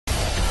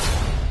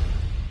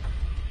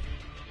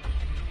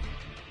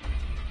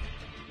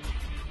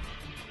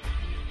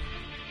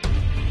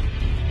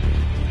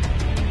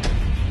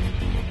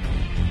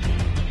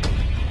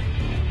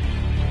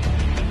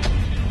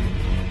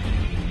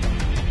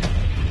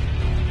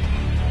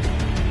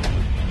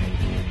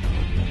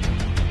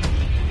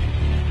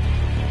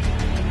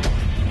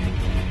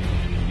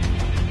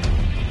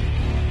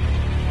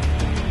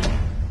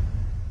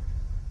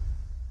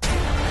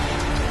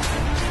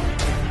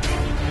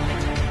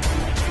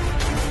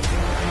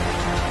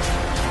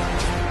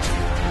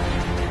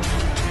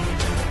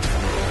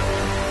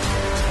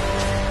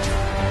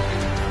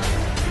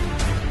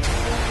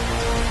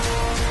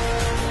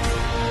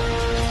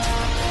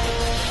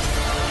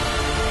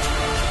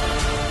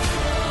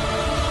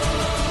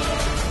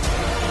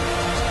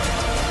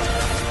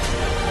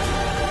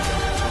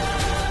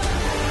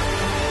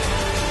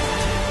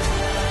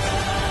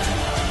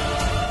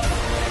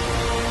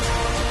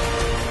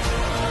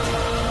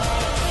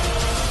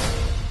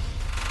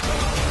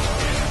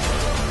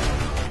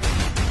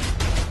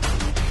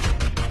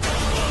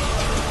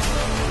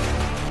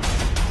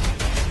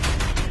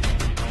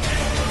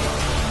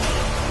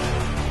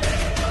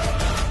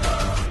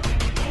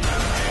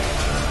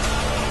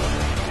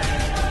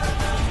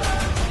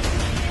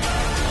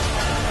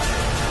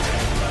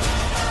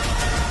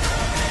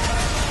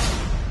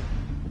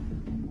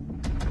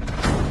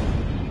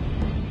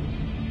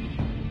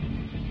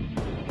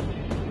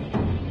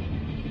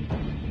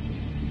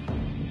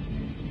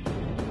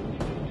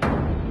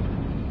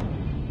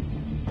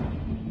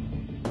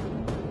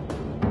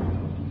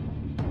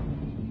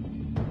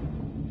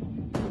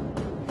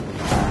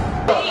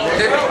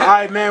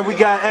Alright, man, we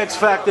got X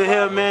Factor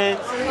here, man.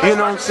 You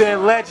know what I'm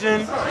saying?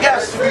 Legend.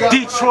 Yes.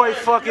 Detroit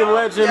fucking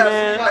legend,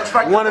 man.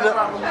 One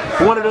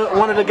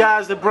of the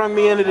guys that brought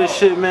me into this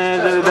shit,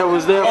 man, that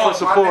was there for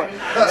support.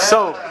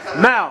 So,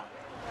 now,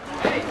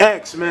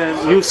 X,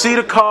 man, you see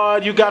the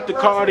card, you got the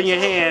card in your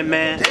hand,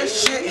 man.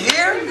 This shit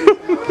here?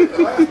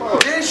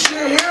 This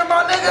shit here,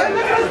 my nigga?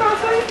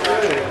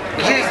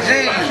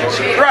 Jesus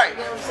Christ.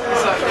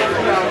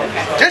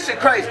 This shit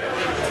crazy.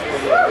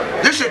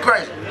 This shit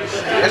crazy.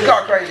 It's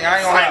called crazy, I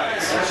ain't gonna lie.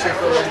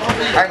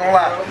 I ain't gonna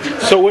lie.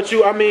 So what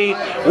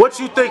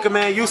you thinking,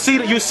 man? You see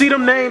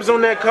them names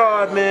on that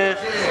card, man.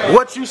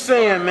 What you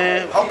saying,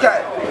 man?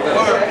 Okay.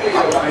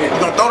 You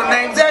gonna throw the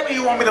names at me?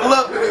 You want me to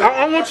look?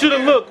 I want you to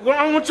look.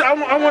 I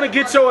want to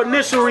get your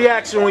initial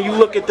reaction when you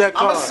look at that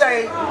card. I'm gonna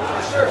say,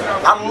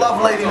 I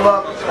love Lady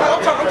Luck.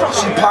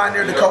 She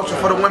pioneered the culture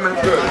for the women.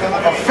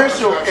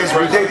 Official is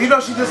ridiculous. You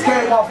know she just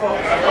came off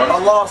a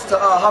loss to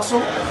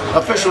Hustle.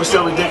 Official is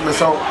still ridiculous.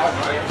 So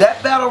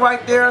that battle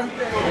right there,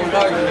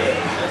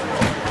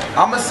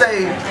 I'ma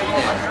say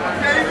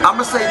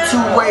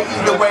two-way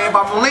either way. If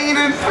I'm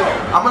leaning,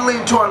 I'm gonna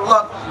lean toward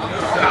Luck.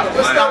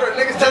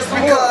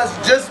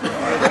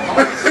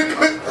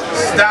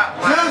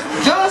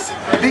 Just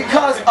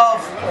because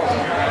of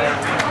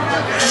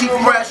she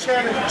fresh,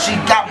 she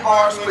got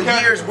bars for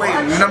years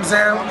waiting, you know what I'm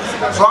saying?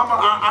 So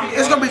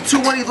it's gonna be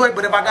 2-1 either way,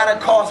 but if I gotta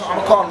call, I'm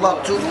gonna call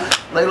Luck too.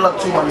 Lady Luck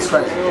 2-1 is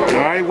crazy.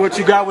 Alright, what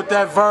you got with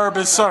that Verb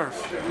and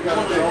Surf?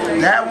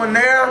 That one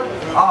there,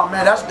 oh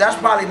man, that's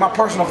probably my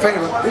personal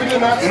favorite. You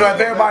know, if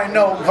everybody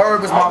know,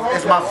 Verb is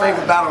my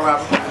favorite battle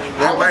rapper.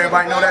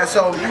 Everybody know that.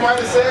 So,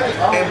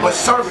 but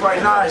Surf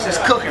right now is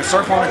just cooking.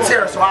 Surf on the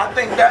tear. So I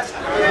think that's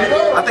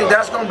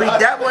gonna be,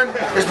 that one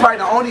is probably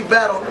the only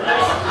battle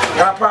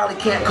that I probably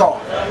can't call.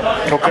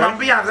 Okay. I'm gonna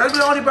be honest, that's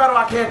the only battle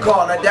I can't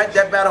call. That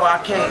battle I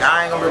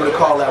ain't gonna be able to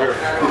call that one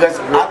because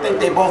I think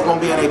they both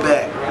gonna be in their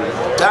bag.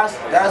 That's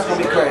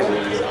gonna be crazy. You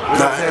know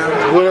what I'm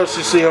saying? What else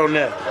you see on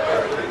that?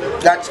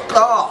 Got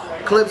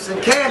Clips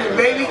and Kannon,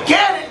 baby.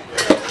 Kannon,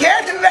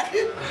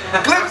 baby.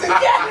 Clips and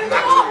Kannon.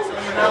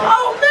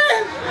 Oh man.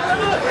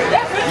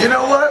 You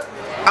know what?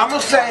 I'm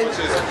gonna say,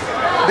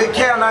 Big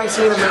Kannon, I ain't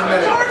seen him in a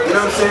minute. You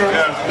know what I'm saying?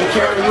 Big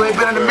Kannon, you ain't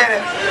been in a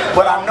minute,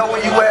 but I know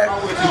where you at.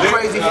 You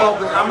crazy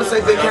focused. I'm gonna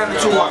say Big Kannon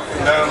 2-1.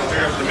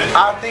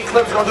 I think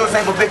Clips gonna do the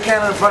same, but Big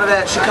Kannon in front of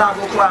that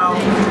Chicago clown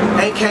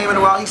ain't came in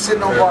a while. He's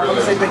sitting on bar. I'm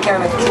gonna say Big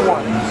Kannon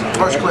 2-1.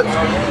 First Clips.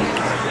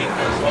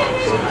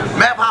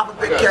 Map Hoffa,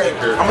 Big K.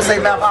 I'm gonna say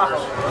Map Hoffa.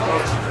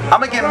 I'm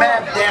gonna get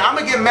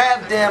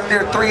Mav damn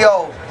near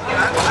 3-0.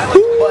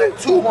 But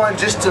 2-1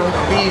 just to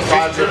be safe.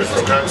 5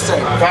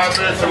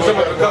 minutes to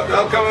the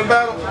upcoming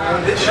battle.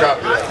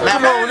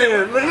 Come on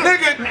in,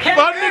 nigga.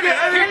 My nigga.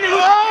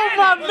 Oh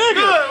my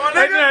nigga.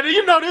 Hey,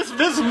 you know this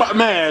is my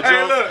man, Joe.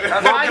 Hey,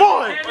 look, my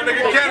boy. My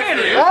nigga Kannon.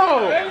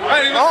 Oh.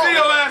 I didn't even see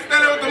your ass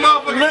standing with the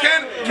motherfucking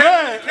Kannon.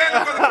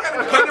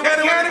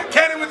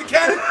 Kannon with the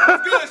Kannon.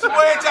 It's good. It's your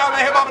boy H.I.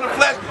 man. Hip hop in the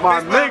flesh. My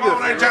nigga.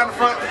 H.I. in the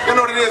front. You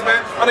know what it is,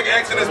 man. My nigga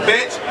X in this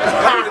bench.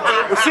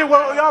 Shit,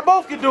 well, y'all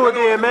both can do it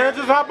then, man.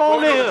 Just hop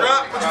on in.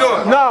 What you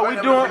doing? No, we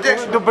doing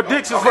the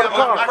predictions for the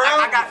car.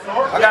 I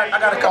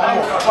got a couple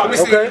more. Let me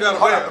see if you got a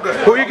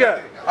Who you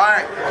got?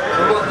 Alright.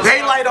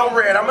 Daylyt on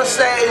Red. I'm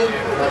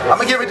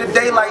gonna give it to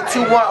Daylyt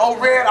 2-1. Oh,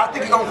 Red, I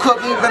think he's gonna cook.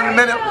 He ain't been in a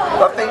minute.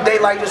 I think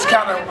Daylyt just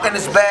kind of in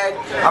his bag.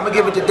 I'm gonna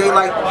give it to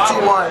Daylyt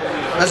 2-1.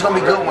 That's gonna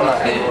be a good one.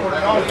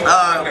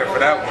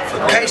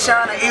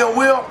 K-Shine and Ill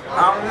Will.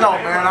 I don't know,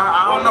 man.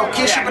 I don't know.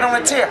 Keisha been on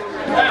a tear.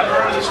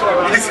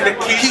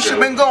 Keisha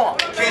been going.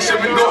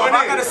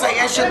 I gotta say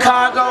in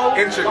Chicago.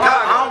 I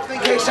don't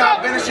think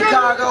K-Shine been in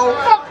Chicago.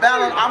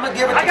 I'm gonna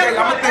give it to K.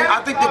 I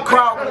think the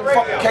crowd gonna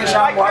fuck with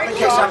K-Shine more. I think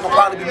K-Shine gonna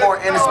probably be more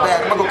in his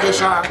bag. I'm gonna go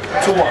K-Shine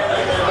 2-1.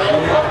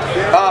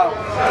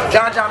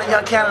 John and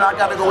Young Kannon, I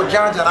gotta go with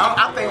John.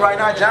 I think right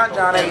now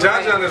John ain't.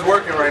 John is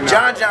working right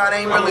now. John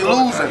ain't really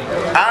losing.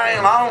 I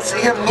don't see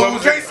him losing. Well, we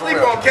can't sleep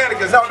on Kannon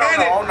because no.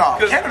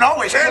 Kannon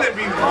always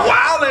be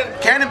wildin'.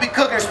 Kannon be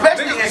cooking,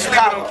 especially in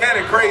Chicago.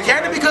 Kannon crazy.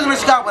 Kannon be cooking in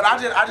Chicago, but I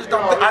just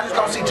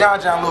don't see John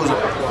losing.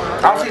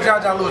 I don't see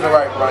John losing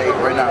right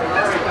now.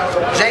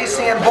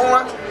 JC and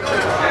Born,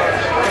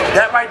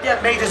 that right there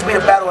may just be the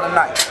battle of the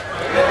night.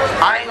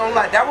 I ain't gonna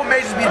lie, that one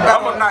may just be the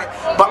battle of the night.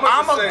 But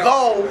I'ma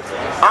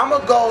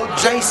go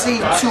JC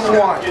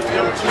 2-1.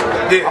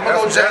 Yeah, I'ma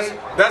go JC.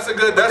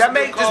 That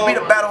may just be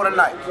the battle of the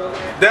night.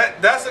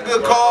 That's a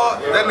good call.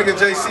 That nigga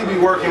JC be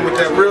working with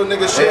that real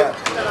nigga shit. Yeah.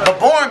 But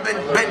Born been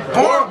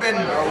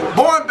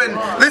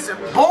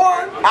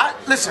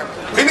listen.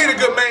 He need a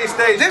good main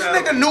stage. This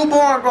nigga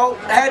Newborn, bro,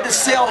 had to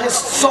sell his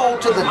soul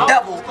to the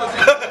devil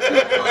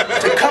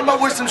to come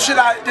up with some shit.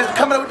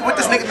 Coming up with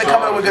this nigga been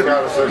coming up with this.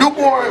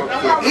 Newborn,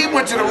 he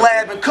went to the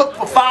lab and cooked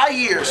for 5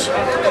 years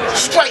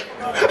straight.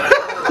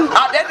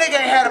 That nigga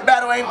ain't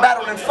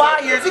battled in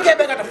 5 years. He came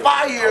back after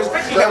 5 years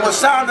and was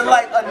sounding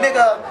like a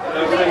nigga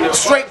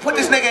straight, put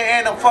this nigga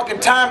in a fucking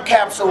time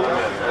capsule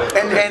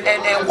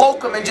and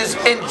woke him and just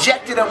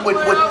injected him with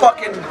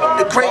fucking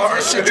the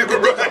craziest shit you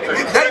could think of.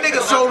 That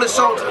nigga sold his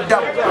soul to the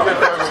devil.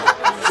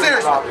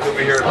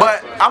 Seriously.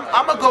 But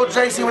I'm gonna go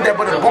JC with that.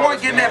 But if Boy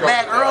getting that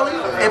bag early,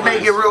 it may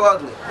get real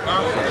ugly.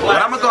 But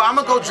I'm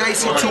gonna go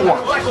JC 2-1.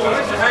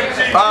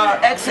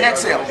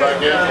 Xcel.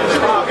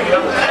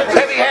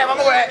 Heavy half. I'm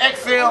gonna go at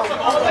Xcel.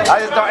 I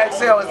just thought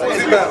Xcel is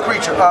a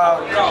creature.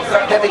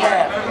 Heavy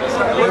half.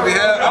 Heavy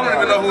half? I don't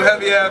even know who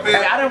heavy half is.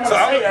 Hey, I didn't want to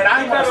say that. I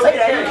didn't want to say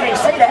that. You can't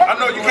say that. I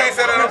know you can't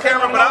say that on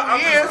camera, but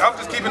I'm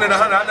just keeping it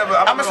 100.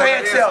 I'm gonna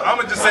say Xcel. I'm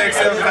gonna just say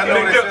Xcel because I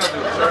know what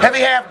Xcel. Heavy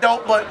half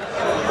dope, but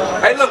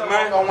hey, look,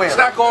 man.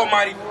 Stack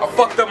Almighty. I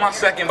fucked up my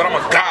second, but I'm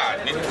a god,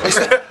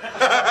 nigga.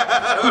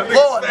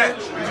 Lord, man.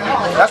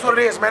 That's what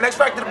it is, man. X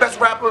Factor, the best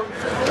rapper.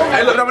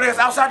 Hey, look, you know what it is.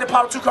 Outside the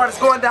Power 2 card is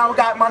going down. We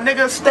got my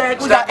nigga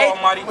Stag. We got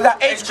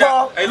H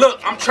Croft. Hey, look,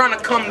 I'm trying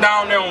to come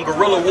down there on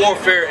guerrilla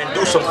warfare and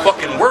do some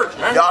fucking work,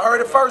 man. Y'all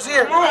heard it first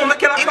here. Come on, man,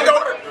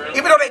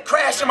 even though they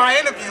crashed in my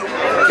interview,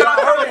 y'all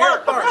heard it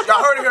here first.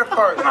 Y'all heard it here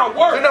first.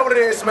 You know what it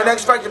is, man.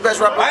 X Factor, the best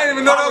rapper. I didn't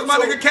even know that was my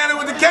nigga Kannon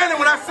with the Kannon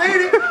when I seen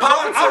it.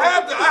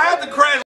 I had to crash.